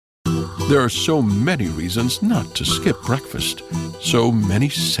There are so many reasons not to skip breakfast. So many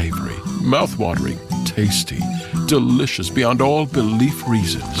savory, mouth-watering, tasty, delicious beyond all belief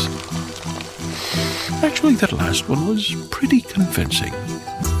reasons. Actually, that last one was pretty convincing.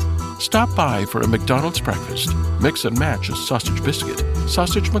 Stop by for a McDonald's breakfast. Mix and match a sausage biscuit,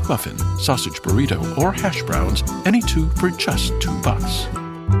 sausage McMuffin, sausage burrito, or hash browns, any two for just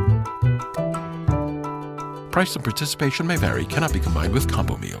 $2. Price and participation may vary, cannot be combined with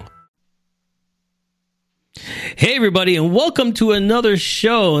combo meal. Hey, everybody, and welcome to another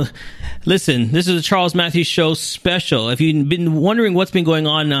show. Listen, this is a Charles Matthews Show special. If you've been wondering what's been going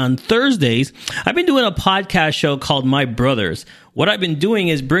on Thursdays, I've been doing a podcast show called My Brothers. What I've been doing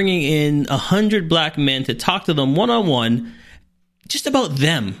is bringing in 100 black men to talk to them one-on-one just about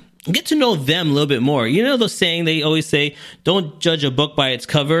them. Get to know them a little bit more. You know the saying they always say, don't judge a book by its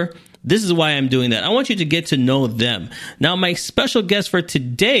cover? This is why I'm doing that. I want you to get to know them. Now, my special guest for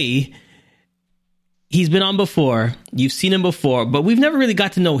today, he's been on before. You've seen him before, but we've never really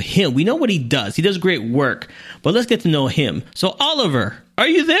got to know him. We know what he does. He does great work, but let's get to know him. So, Oliver, are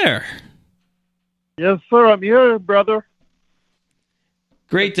you there? Yes, sir. I'm here, brother.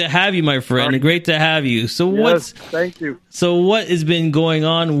 Great to have you, my friend. Great to have you. So, thank you. So, what has been going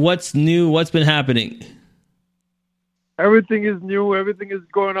on? What's new? What's been happening? Everything is new. Everything is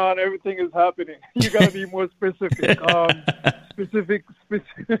going on. Everything is happening. You got to be more specific. Specific.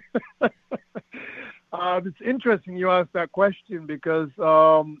 It's interesting you asked that question because,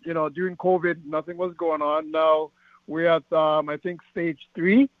 during COVID, nothing was going on. Now we're at, I think, stage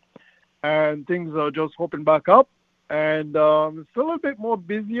 3, and things are just opening back up. And it's a little bit more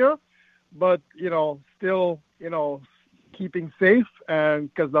busier, but, still, keeping safe,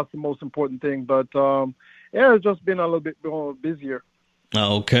 and because that's the most important thing. But, it's just been a little bit more busier.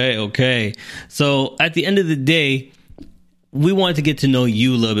 Okay. So at the end of the day, we wanted to get to know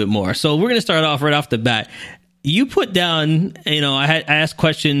you a little bit more. So we're going to start off right off the bat. You put down, I asked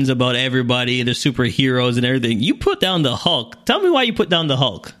questions about everybody, the superheroes and everything. You put down the Hulk. Tell me why you put down the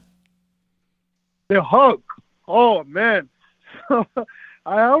Hulk. The Hulk? Oh, man.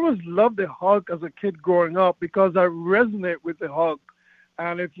 I always loved the Hulk as a kid growing up because I resonate with the Hulk.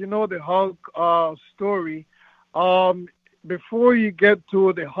 And if you know the Hulk story, before you get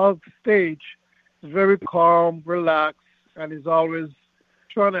to the Hulk stage, it's very calm, relaxed, and he's always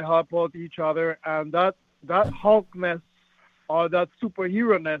trying to help out each other. And that Hulkness or that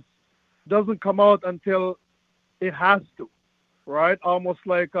superhero-ness doesn't come out until it has to, right? Almost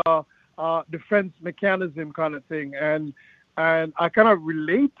like a defense mechanism kind of thing. And I kind of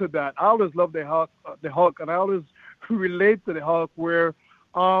relate to that. I always love the Hulk, and I always relate to the Hulk where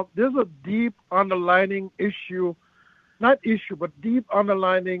there's a deep underlining issue, not issue, but deep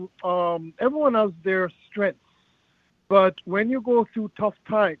underlining. Everyone has their strengths, but when you go through tough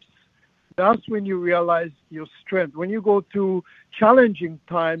times, that's when you realize your strength. When you go through challenging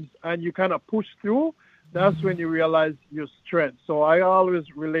times and you kind of push through, that's when you realize your strength. So I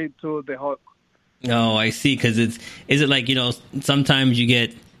always relate to the Hulk. Oh, I see. Because is it like, sometimes you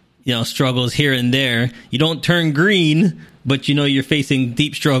get, struggles here and there. You don't turn green, but you're facing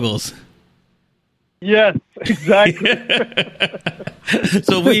deep struggles. Yes, exactly.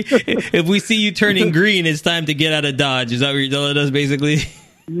 So if we see you turning green, it's time to get out of Dodge. Is that what you're telling us, basically?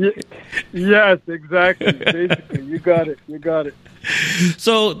 Yes, exactly. Basically, you got it.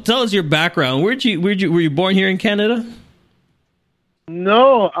 So tell us your background. Were you born here in Canada?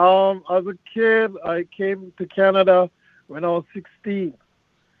 No, as a kid, I came to Canada when I was 16,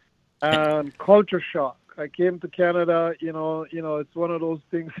 and culture shock. I came to Canada, it's one of those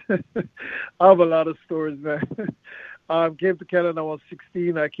things. I have a lot of stories, man. Came to Canada when I was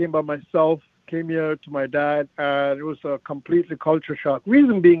 16. I came by myself, came here to my dad, and it was a completely culture shock.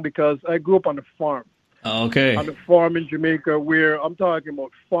 Reason being because I grew up on a farm. Okay. On a farm in Jamaica where I'm talking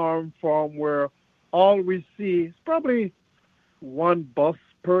about farm where all we see is probably one bus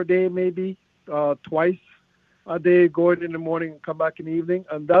per day, maybe twice a day, going in the morning and come back in the evening,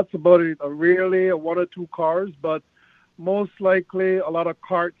 and that's about it. Rarely one or two cars, but most likely a lot of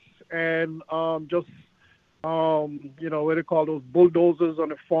carts and what they call those bulldozers on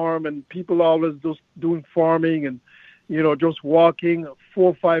the farm, and people always just doing farming and just walking 4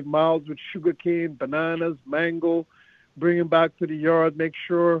 or 5 miles with sugarcane, bananas, mango, bringing back to the yard. Make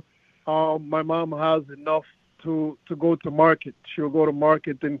sure my mom has enough to go to market. She'll go to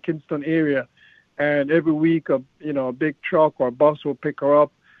market in Kingston area. And every week, a big truck or bus will pick her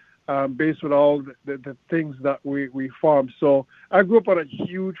up based on all the things that we farm. So I grew up on a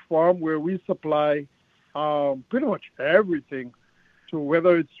huge farm where we supply pretty much everything to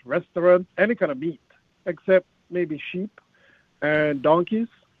whether it's restaurants, any kind of meat, except maybe sheep and donkeys.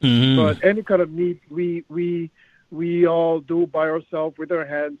 But any kind of meat, we all do by ourselves with our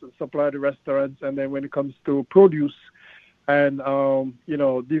hands and supply the restaurants. And then when it comes to produce and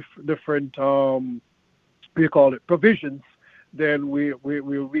different we call it provisions, then we'll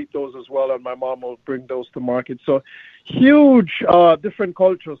read those as well, and my mom will bring those to market. So huge different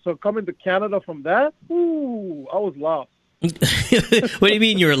cultures. So coming to Canada from that, I was lost. What do you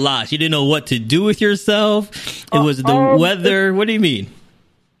mean you were lost? You didn't know what to do with yourself? It was the weather? What do you mean?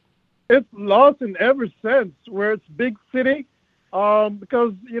 It's lost in every sense, where it's big city.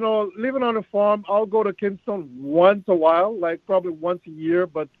 Because, living on a farm, I'll go to Kingston once a while, like probably once a year,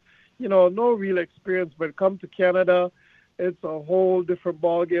 but, no real experience. But come to Canada, it's a whole different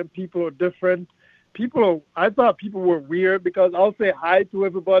ballgame. People are different. I thought people were weird because I'll say hi to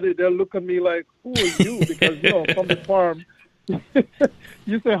everybody. They'll look at me like, who are you? Because, from the farm,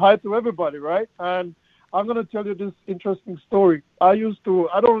 you say hi to everybody, right? And I'm going to tell you this interesting story. I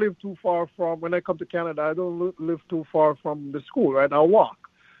don't live too far from, when I come to Canada, I don't live too far from the school, right? I walk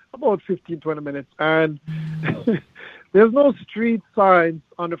about 15, 20 minutes. And there's no street signs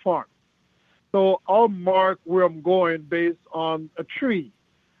on the farm. So I'll mark where I'm going based on a tree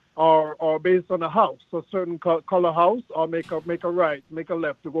or based on a house, a certain color house. I'll make a right, make a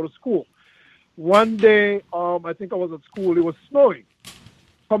left to go to school. One day, I think I was at school, it was snowing.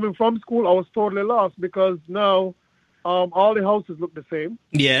 Coming from school, I was totally lost because now all the houses look the same.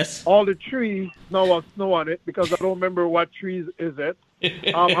 Yes. All the trees now have snow on it because I don't remember what trees is it.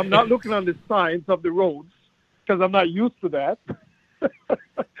 I'm not looking on the signs of the roads because I'm not used to that.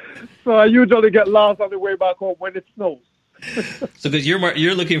 So I usually get lost on the way back home when it snows. So because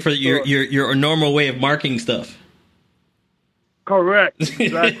you're looking for your normal way of marking stuff. Correct.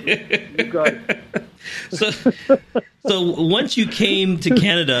 Exactly. You got it. So once you came to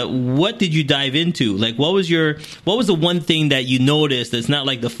Canada, what did you dive into? Like, what was the one thing that you noticed that's not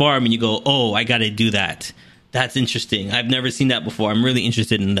like the farm and you go, oh, I got to do that. That's interesting. I've never seen that before. I'm really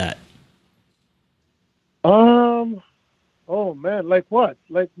interested in that. Oh man, like what?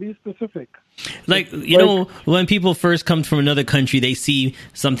 Like, be specific. Like, when people first come from another country, they see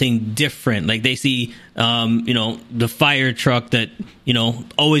something different. Like they see, the fire truck that,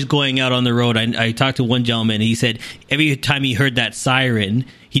 always going out on the road. I talked to one gentleman and he said every time he heard that siren,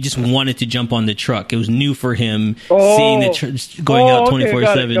 he just wanted to jump on the truck. It was new for him seeing the going out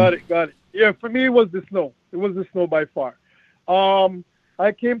 24/7. Got it. Yeah, for me, it was the snow. It was the snow by far.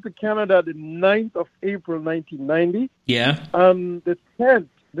 I came to Canada the 9th of April, 1990. Yeah. And the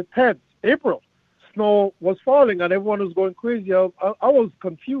 10th, April, snow was falling and everyone was going crazy. I was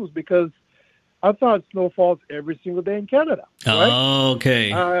confused because I thought snow falls every single day in Canada. Right? Oh,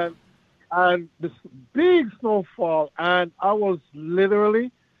 okay. And this big snowfall, and I was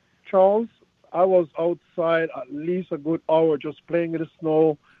literally, Charles, I was outside at least a good hour just playing in the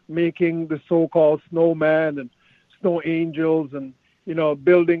snow, making the so-called snowman and snow angels and,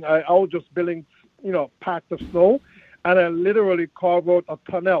 building. I was just building, packs of snow, and I literally carved out a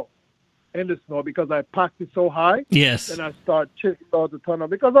tunnel in the snow because I packed it so high. Yes. And I started chipping out the tunnel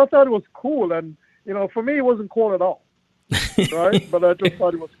because I thought it was cool. And, for me, it wasn't cool at all. Right? But I just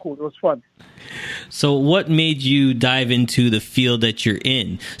thought it was cool. It was fun. So what made you dive into the field that you're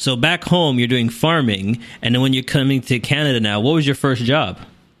in? So back home, you're doing farming. And then when you're coming to Canada now, what was your first job?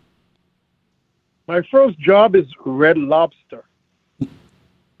 My first job is Red Lobster.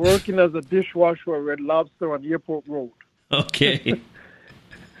 Working as a dishwasher at Red Lobster on Airport Road. Okay.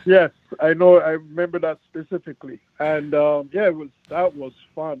 Yes, I know. I remember that specifically. And, that was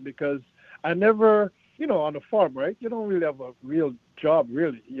fun because I never, on a farm, right? You don't really have a real job,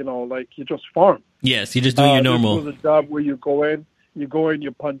 really. Like you just farm. Yes, you're just doing your normal. This was a job where you go in,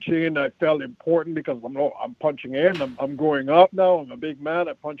 you punch in. I felt important because I'm punching in. I'm growing up now. I'm a big man.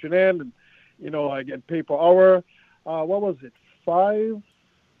 I'm punching in and, I get paid per hour. What was it?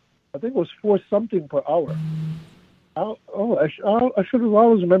 I think it was 4 something per hour. I should have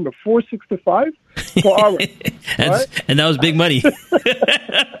always remember $4.65 per hour. Right? And that was big money.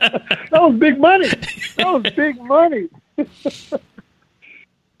 That was big money.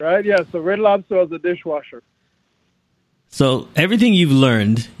 Right? Yeah. So Red Lobster was a dishwasher. So everything you've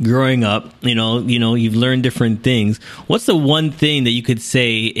learned growing up, you've learned different things. What's the one thing that you could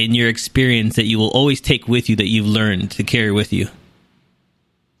say in your experience that you will always take with you that you've learned to carry with you?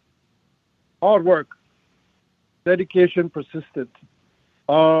 Hard work, dedication, persistent.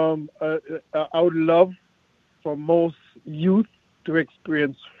 I would love for most youth to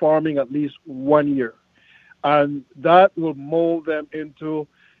experience farming at least 1 year. And that will mold them into,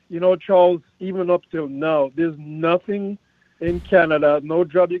 Charles, even up till now, there's nothing in Canada, no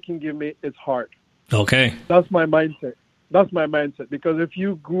job you can give me, it's hard. Okay. That's my mindset. That's my mindset. Because if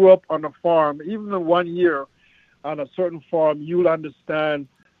you grew up on a farm, even in 1 year on a certain farm, you'll understand,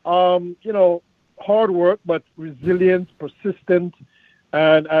 hard work, but resilience, persistent,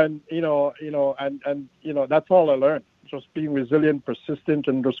 and that's all I learned. Just being resilient, persistent,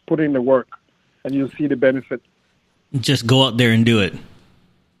 and just putting the work, and you'll see the benefit. Just go out there and do it.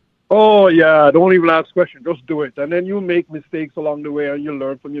 Oh, yeah. Don't even ask questions. Just do it. And then you make mistakes along the way, and you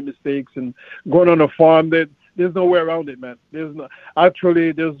learn from your mistakes. And going on a farm, there's no way around it, man. There's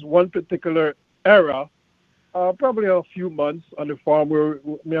one particular era, probably a few months on the farm where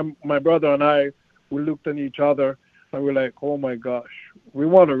my brother and I, we looked at each other, and we're like, oh, my gosh, we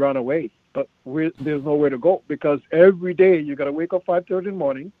want to run away. But there's nowhere to go, because every day you got to wake up 5:30 in the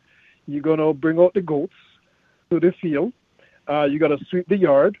morning. You're going to bring out the goats to the field. You got to sweep the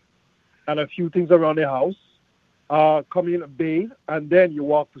yard and a few things around the house, come in, bathe, and then you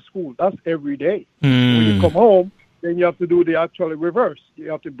walk to school. That's every day. When you come home, then you have to do the actual reverse.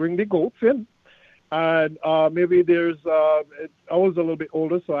 You have to bring the goats in, and maybe I was a little bit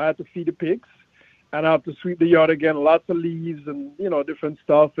older, so I had to feed the pigs, and I have to sweep the yard again, lots of leaves and, different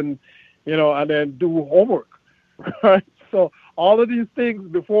stuff, and then do homework, right? So all of these things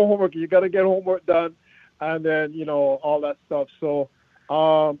before homework, you got to get homework done, and then, all that stuff. So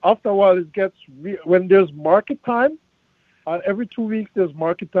after a while, it gets when there's market time. Every 2 weeks, there's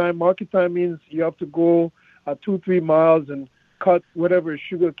market time. Market time means you have to go 2-3 miles and cut whatever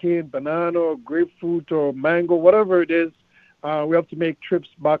sugar cane, banana, or grapefruit, or mango, whatever it is. We have to make trips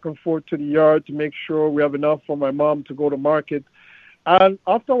back and forth to the yard to make sure we have enough for my mom to go to market. And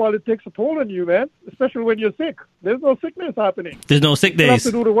after a while, it takes a toll on you, man, especially when you're sick. There's no sickness happening. There's no sick days. You have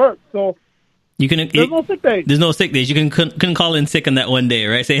to do the work. So there's no sick days. There's no sick days. You couldn't call in sick on that one day,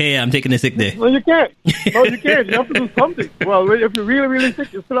 right? Say, hey, I'm taking a sick day. No, you can't. No, you can't. You have to do something. Well, if you're really, really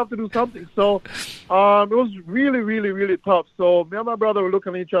sick, you still have to do something. So it was really, really, really tough. So me and my brother were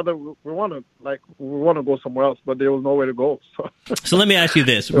looking at each other. We want to go somewhere else, but there was nowhere to go. So let me ask you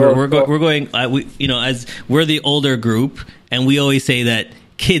this: we're going. As we're the older group, and we always say that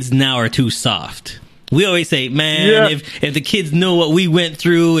kids now are too soft. We always say, man, if the kids know what we went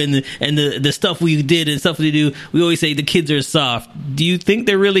through and the stuff we did and stuff we do, we always say the kids are soft. Do you think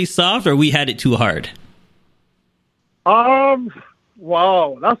they're really soft, or we had it too hard?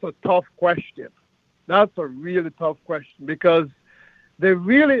 Wow, that's a tough question. That's a really tough question, because they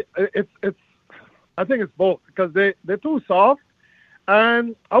really, I think it's both, because they're too soft,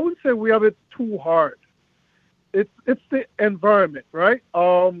 and I wouldn't say we have it too hard. It's the environment, right?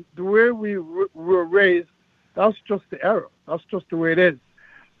 The way we were raised, that's just the era. That's just the way it is.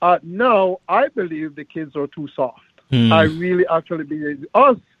 Now, I believe the kids are too soft. I really actually believe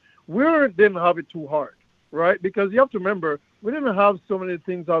we didn't have it too hard, right? Because you have to remember, we didn't have so many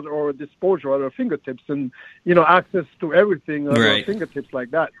things at our disposal, at our fingertips, and, access to everything at our fingertips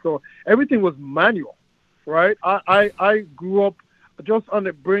like that. So everything was manual, right? I grew up just on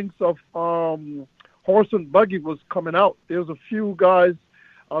the brinks of horse and buggy was coming out. There was a few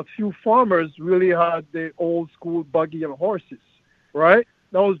farmers really had the old school buggy and horses, right?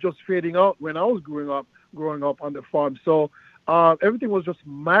 That was just fading out when I was growing up on the farm. So everything was just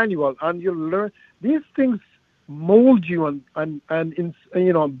manual, and you learn these things mold you and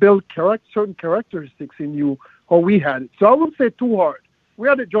build certain characteristics in you. How we had it. So I wouldn't say too hard. We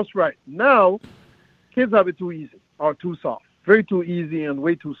had it just right. Now, kids have it too easy or too soft. Very too easy and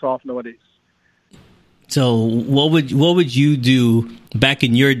way too soft nowadays. So what would you do back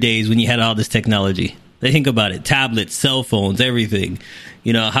in your days when you had all this technology? Think about it. Tablets, cell phones, everything.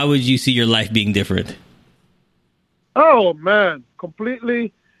 How would you see your life being different? Oh, man.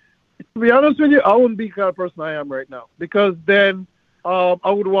 Completely. To be honest with you, I wouldn't be the kind of person I am right now. Because then I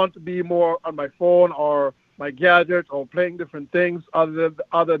would want to be more on my phone or my gadget or playing different things other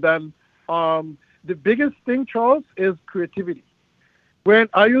than the biggest thing, Charles, is creativity. When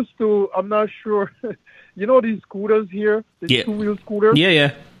I used to, I'm not sure, these scooters here, the two-wheel scooters.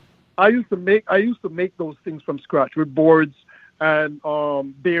 Yeah. I used to make those things from scratch with boards and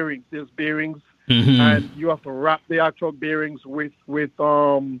bearings. There's bearings, and you have to wrap the actual bearings with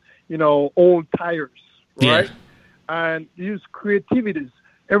old tires, right? Yeah. And use creativities.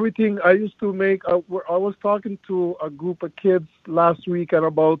 Everything I used to make. I was talking to a group of kids last week and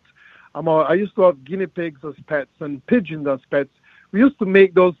I used to have guinea pigs as pets and pigeons as pets. We used to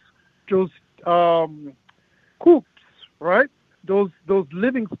make those coops, right? Those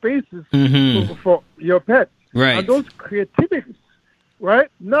living spaces for your pets. Right. And those creativities, right?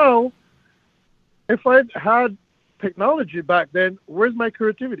 Now, if I had technology back then, where's my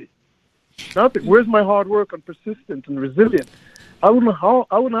creativity? Nothing. Where's my hard work and persistence and resilience? I wouldn't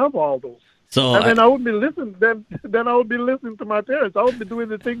have all those. So and then I wouldn't be listening. Then I would be listening to my parents. I would be doing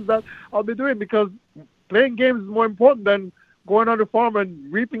the things that I'll be doing because playing games is more important than going on the farm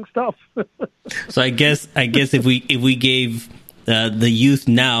and reaping stuff. So I guess if we gave the youth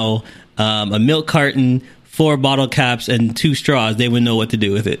now a milk carton, 4 bottle caps, and 2 straws, they would know what to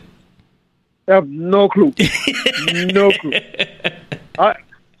do with it. I have no clue. No clue.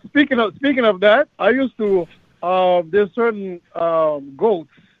 Speaking of that, I used to. There's certain goats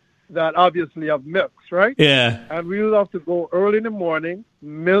that obviously have milks, right? Yeah. And we would have to go early in the morning,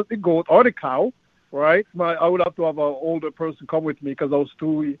 milk the goat or the cow, right? I would have to have an older person come with me because I was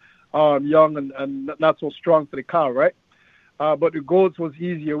too young and not so strong for the cow, right? But the goats was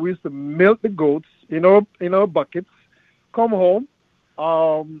easier. We used to milk the goats in our buckets, come home,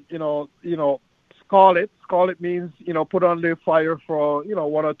 scald it. Scald it means, put on the fire for, 1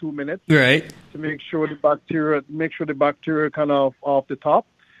 or 2 minutes. Right. To make sure the bacteria kind of off the top.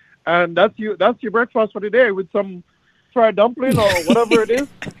 And that's your breakfast for the day with some fried dumpling or whatever it is.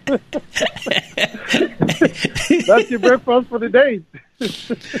 That's your breakfast for the day.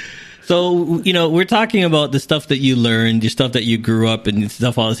 So, we're talking about the stuff that you learned, the stuff that you grew up and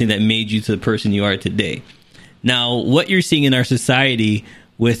stuff, all the things that made you to the person you are today. Now, what you're seeing in our society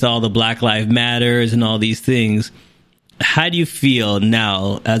with all the Black Lives Matters and all these things, how do you feel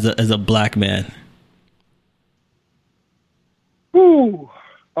now as a black man? Ooh,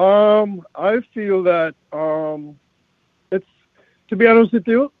 I feel that it's, to be honest with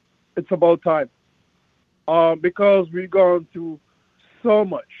you, it's about time. Because we've gone through so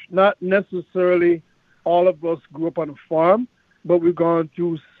much. Not necessarily all of us grew up on a farm, but we've gone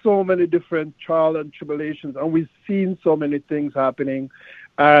through so many different trials and tribulations, and we've seen so many things happening.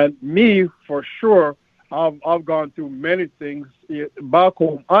 And me, for sure, I've gone through many things back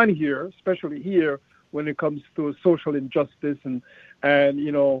home and here, especially here, when it comes to social injustice and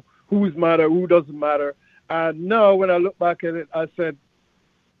who's matter, who doesn't matter. And now, when I look back at it, I said,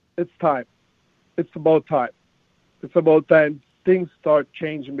 it's time. It's about time. It's about time things start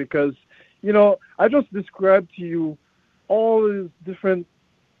changing because, I just described to you all these different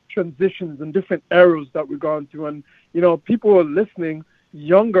transitions and different eras that we've gone through. And, people are listening,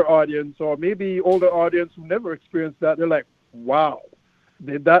 younger audience or maybe older audience who never experienced that. They're like, wow,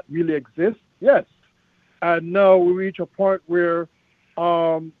 did that really exist? Yes. And now we reach a point where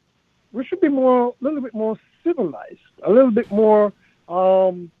we should be a little bit more civilized, a little bit more,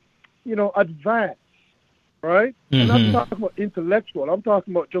 advanced, right? Mm-hmm. I'm not talking about intellectual. I'm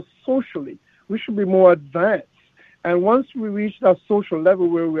talking about just socially. We should be more advanced. And once we reach that social level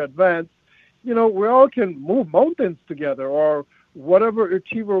where we advance, we all can move mountains together or whatever,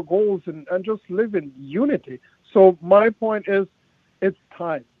 achieve our goals and just live in unity. So my point is, it's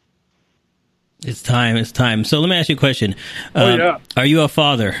time. It's time. So let me ask you a question. Yeah. Are you a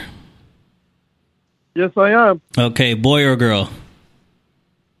father? Yes, I am. Okay, boy or girl?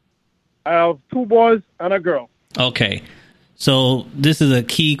 I have 2 boys and a girl. Okay. So this is a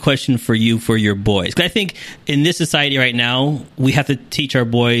key question for you, for your boys. 'Cause I think in this society right now, we have to teach our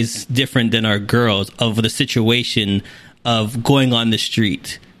boys different than our girls of the situation of going on the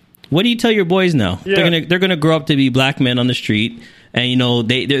street. What do you tell your boys now? Yeah. They're gonna grow up to be black men on the street, and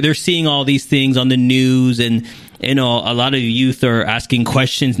they're seeing all these things on the news, and a lot of youth are asking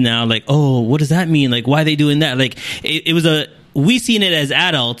questions now, like, oh, what does that mean? Like, why are they doing that? Like, we seen it as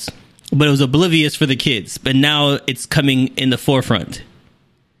adults, but it was oblivious for the kids. But now it's coming in the forefront.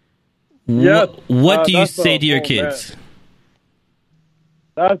 Yes. What do you say to your kids?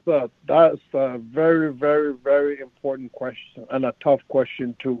 That's a very, very, very important question and a tough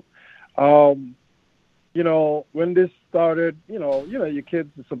question too. When this started, your kids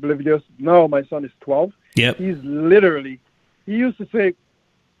is oblivious. Now my son is 12. Yep. He used to say,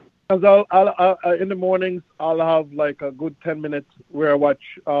 because I'll in the mornings I'll have like a good 10 minutes where I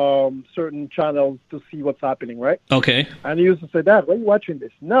watch certain channels to see what's happening, right? Okay. And he used to say, Dad, why are you watching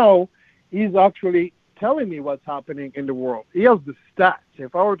this? Now he's actually telling me what's happening in the world. He has the stats.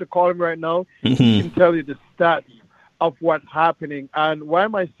 If I were to call him right now, he can tell you the stats of what's happening. And why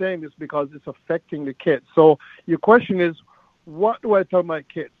am I saying this? Because it's affecting the kids. So your question is, what do I tell my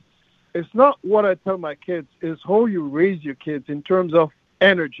kids? It's not what I tell my kids, it's how you raise your kids in terms of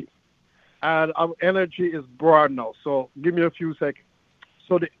energy. And our energy is broad now. So give me a few seconds.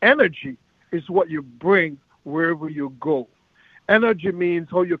 So the energy is what you bring wherever you go. Energy means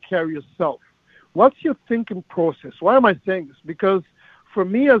how you carry yourself. What's your thinking process? Why am I saying this? Because for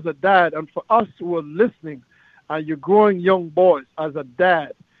me as a dad, and for us who are listening, and you're growing young boys as a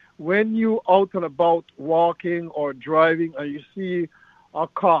dad, when you out and about walking or driving and you see a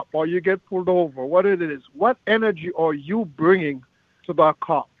cop or you get pulled over, what it is, what energy are you bringing to that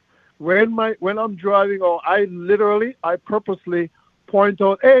cop? when I'm driving, or I purposely point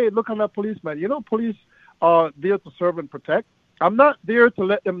out, hey, look at that policeman. You know, police are there to serve and protect. I'm not there to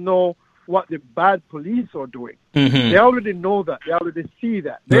let them know what the bad police are doing. They already know that. They already see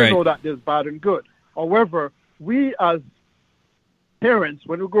that. They know that there's bad and good. However, we as parents,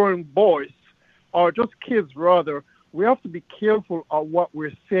 when we're growing boys, or just kids rather, we have to be careful of what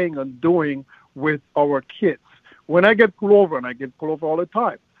we're saying and doing with our kids. When I get pulled over, and I get pulled over all the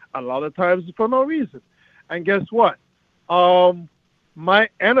time, a lot of times for no reason. And guess what? My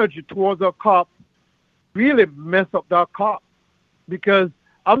energy towards a cop really mess up that cop, because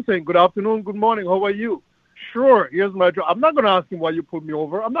I'm saying, good afternoon, good morning, how are you? Sure, here's my job. I'm not going to ask him why you pulled me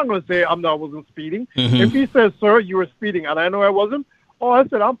over. I'm not going to say I wasn't speeding. If he says, sir, you were speeding, and I know I wasn't, I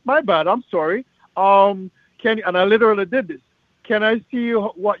said, my bad, I'm sorry. And I literally did this. Can I see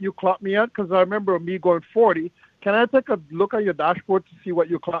what you clocked me at? Because I remember me going 40. Can I take a look at your dashboard to see what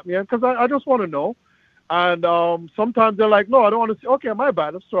you clocked me at? Because I just want to know. And sometimes they're like, no, I don't want to see. Okay, my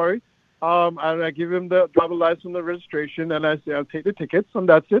bad, I'm sorry. And I give him the driver license and the registration, and I say, I'll take the tickets, and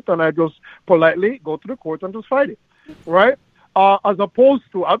that's it. And I just politely go to the court and just fight it, right? As opposed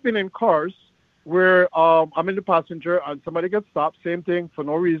to, I've been in cars where I'm in the passenger and somebody gets stopped, same thing, for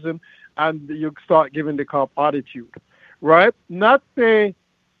no reason, and you start giving the cop attitude, right? Not say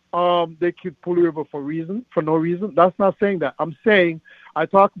they could pull you over for no reason. That's not saying that. I'm saying I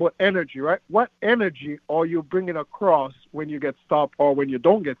talk about energy, right? What energy are you bringing across when you get stopped or when you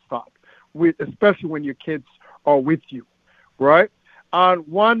don't get stopped? Especially when your kids are with you, right? And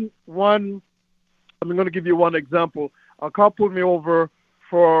I'm going to give you one example. A cop pulled me over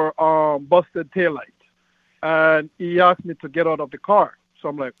for busted taillight, and he asked me to get out of the car. So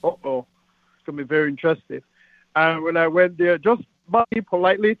I'm like, it's going to be very interesting. And when I went there, just by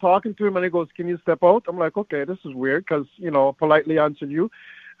politely talking to him, and he goes, can you step out? I'm like, okay, this is weird, because, politely answered you.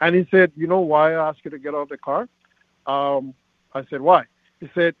 And he said, you know why I asked you to get out of the car? I said, why? He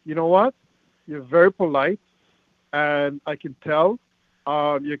said, you know what? You're very polite, and I can tell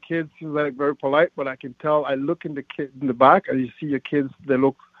your kids seem like very polite, but I can tell. I look in the back, and you see your kids. They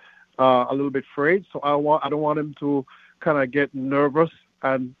look a little bit afraid. So I don't want them to kind of get nervous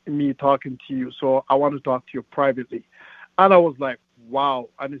and me talking to you. So I want to talk to you privately. And I was like, wow.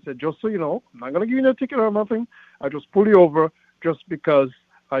 And he said, just so you know, I'm not gonna give you a ticket or nothing. I just pull you over just because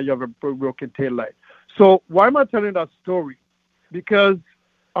you have a broken tail light. So why am I telling that story? Because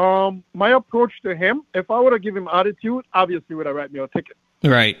my approach to him, if I would have given him attitude, obviously would have write me a ticket.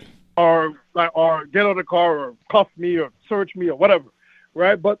 Right. Or get out of the car or cuff me or search me or whatever.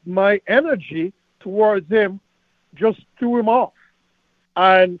 Right. But my energy towards him just threw him off.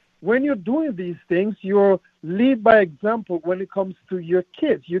 And when you're doing these things, you're lead by example when it comes to your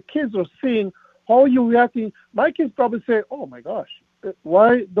kids. Your kids are seeing how you're reacting. My kids probably say, oh my gosh,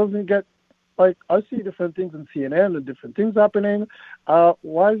 why doesn't it get, like, I see different things in CNN and different things happening.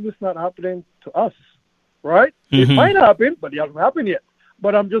 Why is this not happening to us? Right? It might happen, but it hasn't happened yet.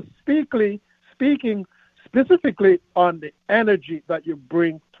 But I'm just speaking specifically on the energy that you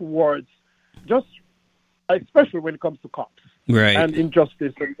bring towards, just especially when it comes to cops, right, and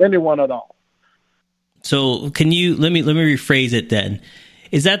injustice and anyone at all. So can you let me rephrase it then?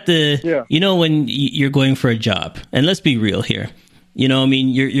 Is that when you're going for a job, and let's be real here.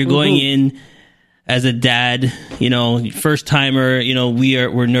 You're going in as a dad, first timer,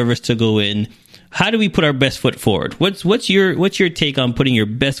 we're nervous to go in. How do we put our best foot forward? What's your take on putting your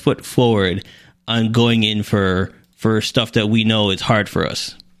best foot forward on going in for stuff that we know is hard for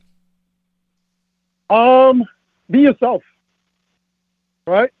us? Be yourself,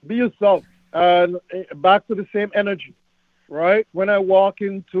 right? Be yourself, and back to the same energy, right? When I walk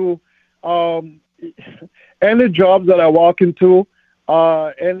into any jobs that I walk into,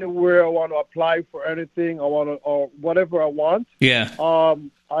 anywhere I want to apply for anything, or whatever I want. Yeah.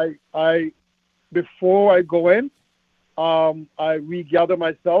 I before I go in, I regather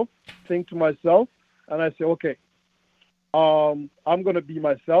myself, think to myself, and I say, okay, I'm going to be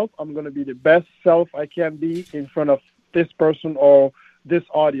myself. I'm going to be the best self I can be in front of this person or this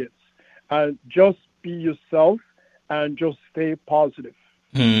audience. And just be yourself and just stay positive.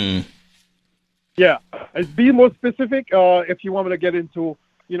 Yeah. Be more specific if you want me to get into,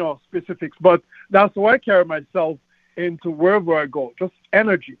 specifics. But that's why I carry myself into wherever I go. Just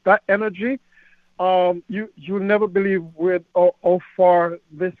energy. That energy, you'll never believe how far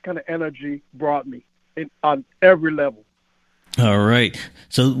this kind of energy brought me on every level. All right.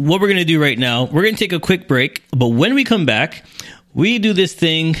 So what we're going to do right now, we're going to take a quick break. But when we come back, We do this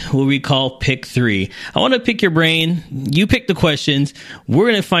thing what we call pick three. I want to pick your brain. You pick the questions. We're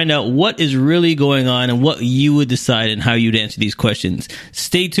going to find out what is really going on and what you would decide and how you'd answer these questions.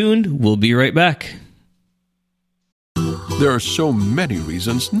 Stay tuned. We'll be right back. There are so many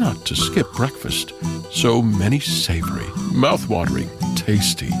reasons not to skip breakfast. So many savory, mouth-watering,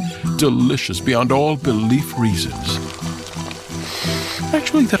 tasty, delicious beyond all belief reasons.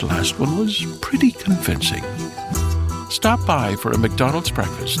 Actually, that last one was pretty convincing. Stop by for a McDonald's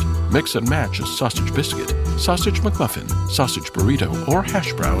breakfast. Mix and match a sausage biscuit, sausage McMuffin, sausage burrito, or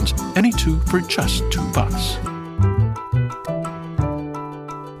hash browns, any two for just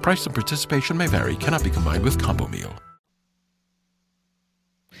 $2. Price and participation may vary, cannot be combined with combo meal.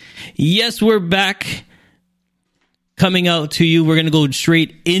 Yes, we're back. Coming out to you. We're going to go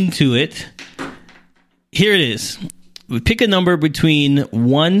straight into it. Here it is. We pick a number between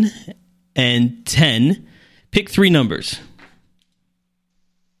 1 and 10. Pick three numbers.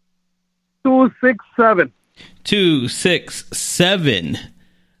 2, 6, 7. 2, 6, 7.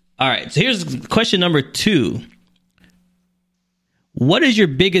 All right. So here's question number 2. What is your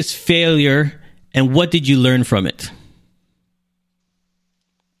biggest failure and what did you learn from it?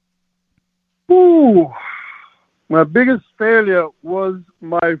 Ooh, my biggest failure was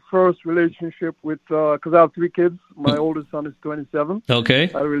my first relationship with, because I have 3 kids. My oldest son is 27. Okay.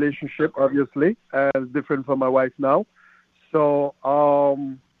 A relationship, obviously, is different from my wife now. So,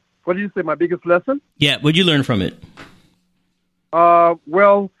 what did you say, my biggest lesson? Yeah, what did you learn from it?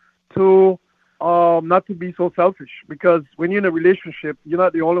 Well, to not to be so selfish, because when you're in a relationship, you're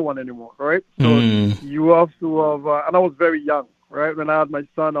not the only one anymore, right? So you have to have, and I was very young, right? When I had my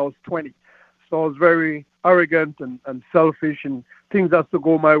son, I was 20. So I was very arrogant and selfish, and things has to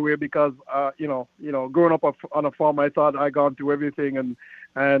go my way because, growing up on a farm, I thought I got to everything and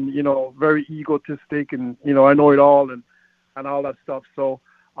very egotistic and, I know it all and all that stuff. So,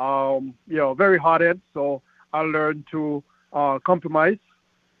 very hard-headed. So I learned to compromise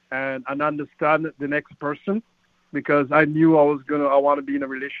and understand the next person because I knew I want to be in a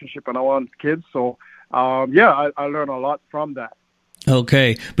relationship and I want kids. So, I learned a lot from that.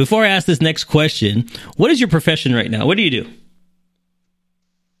 Okay. Before I ask this next question, what is your profession right now? What do you do?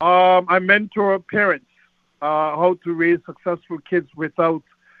 I mentor parents how to raise successful kids without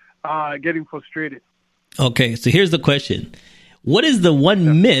getting frustrated. Okay. So here's the question. What is the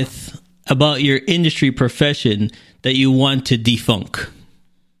one myth about your industry profession that you want to debunk?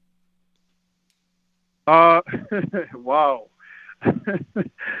 Wow.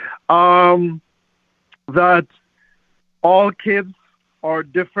 That all kids are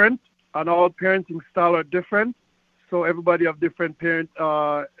different and all parenting style are different. So everybody have different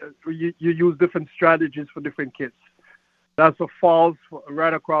you use different strategies for different kids. That's a false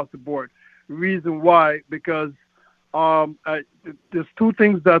right across the board. Reason why, because there's 2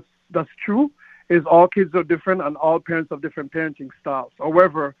 things that's true, is all kids are different and all parents have different parenting styles.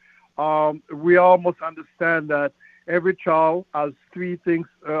 However, we all must understand that every child has 3 things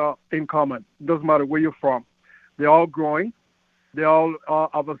in common. It doesn't matter where you're from. They're all growing. They all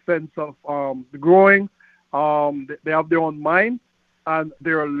have a sense of growing. They have their own mind, and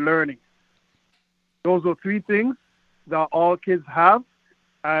they're learning. Those are 3 things that all kids have,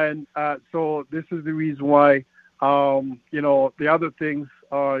 and so this is the reason why the other things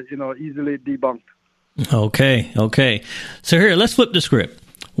are easily debunked. Okay. So here, let's flip the script.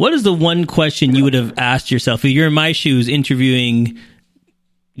 What is the one question you would have asked yourself if you're in my shoes interviewing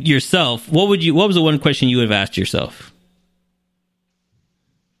yourself? What was the one question you would have asked yourself?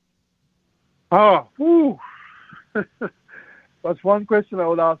 That's one question I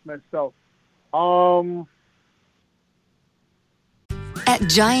would ask myself. At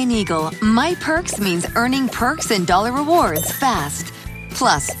Giant Eagle, My Perks means earning perks and dollar rewards fast.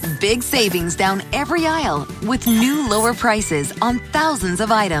 Plus, big savings down every aisle with new lower prices on thousands of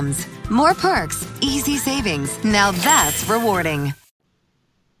items. More perks, easy savings. Now that's rewarding.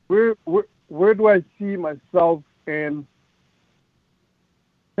 Where do I see myself in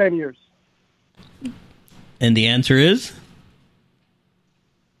 10 years? And the answer is?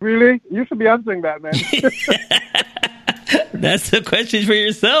 Really? You should be answering that, man. That's the question for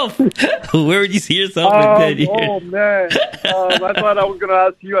yourself. Where would you see yourself in 10 years? Oh, man. I thought I was going to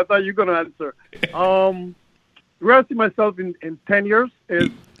ask you. I thought you were going to answer. Where I see myself in 10 years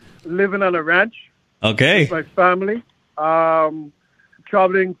is living on a ranch. Okay. With my family.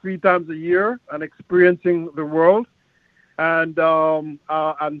 Traveling 3 times a year and experiencing the world. And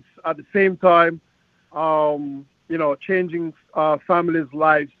at the same time, changing families'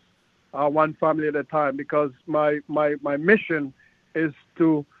 lives one family at a time, because my mission is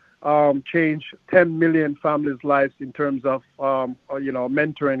to change 10 million families' lives in terms of,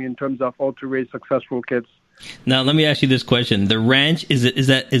 mentoring, in terms of how to raise successful kids. Now, let me ask you this question: the ranch, is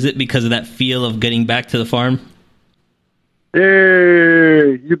it because of that feel of getting back to the farm?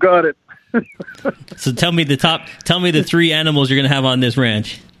 Hey, you got it. So tell me the 3 animals you're going to have on this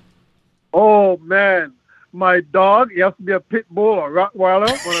ranch. Oh man, my dog, he has to be a pit bull or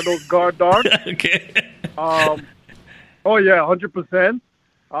Rottweiler, one of those guard dogs. Okay. Oh yeah, 100%.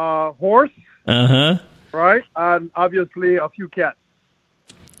 Horse. Right, and obviously a few cats.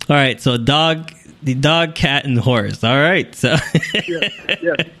 All right, so the dog, cat, and horse. All right, so yes.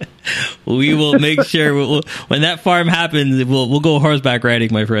 We will make sure when that farm happens, we'll go horseback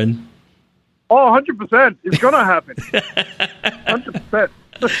riding, my friend. Oh, 100%. It's gonna happen. 100%.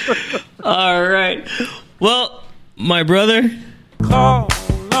 All right. Well, my brother. Call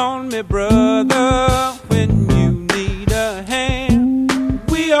on me, brother, when you need a hand.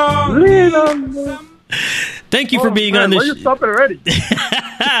 We all Lean on me. Thank you for being on the show. Why you stopping already?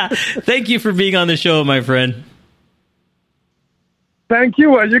 Thank you for being on the show, my friend. Thank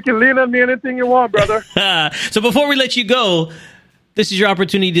you. And you can lean on me anything you want, brother. So before we let you go, this is your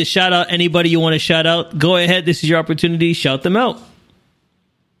opportunity to shout out anybody you want to shout out. Go ahead. This is your opportunity. Shout them out.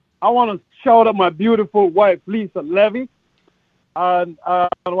 I want to shout out my beautiful wife, Lisa Levy. And I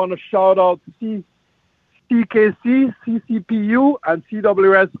want to shout out CKC, CCPU, and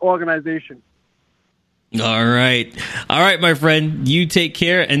CWS organization. All right, my friend. You take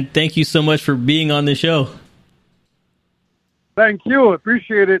care, and thank you so much for being on the show. Thank you.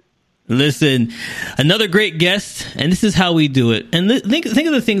 Appreciate it. Listen, another great guest, and this is how we do it. And think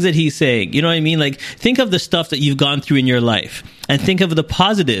of the things that he's saying. You know what I mean? Like, think of the stuff that you've gone through in your life, and think of the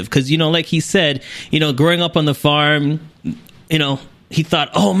positive. Because, like he said, growing up on the farm, he thought,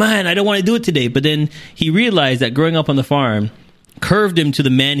 oh man, I don't want to do it today. But then he realized that growing up on the farm curved him to the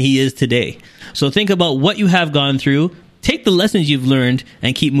man he is today. So think about what you have gone through. Take the lessons you've learned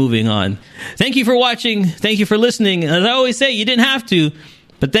and keep moving on. Thank you for watching. Thank you for listening. As I always say, you didn't have to,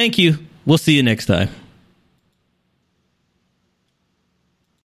 but thank you. We'll see you next time.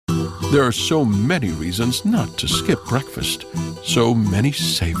 There are so many reasons not to skip breakfast. So many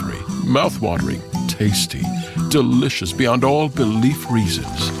savory, mouth-watering, tasty, delicious beyond all belief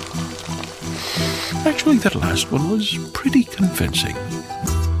reasons. Actually, that last one was pretty convincing.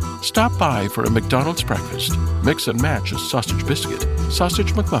 Stop by for a McDonald's breakfast. Mix and match a sausage biscuit,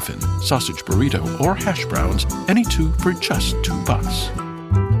 sausage McMuffin, sausage burrito, or hash browns, any 2 for just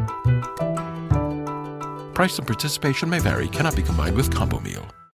 $2. Price and participation may vary, cannot be combined with combo meal.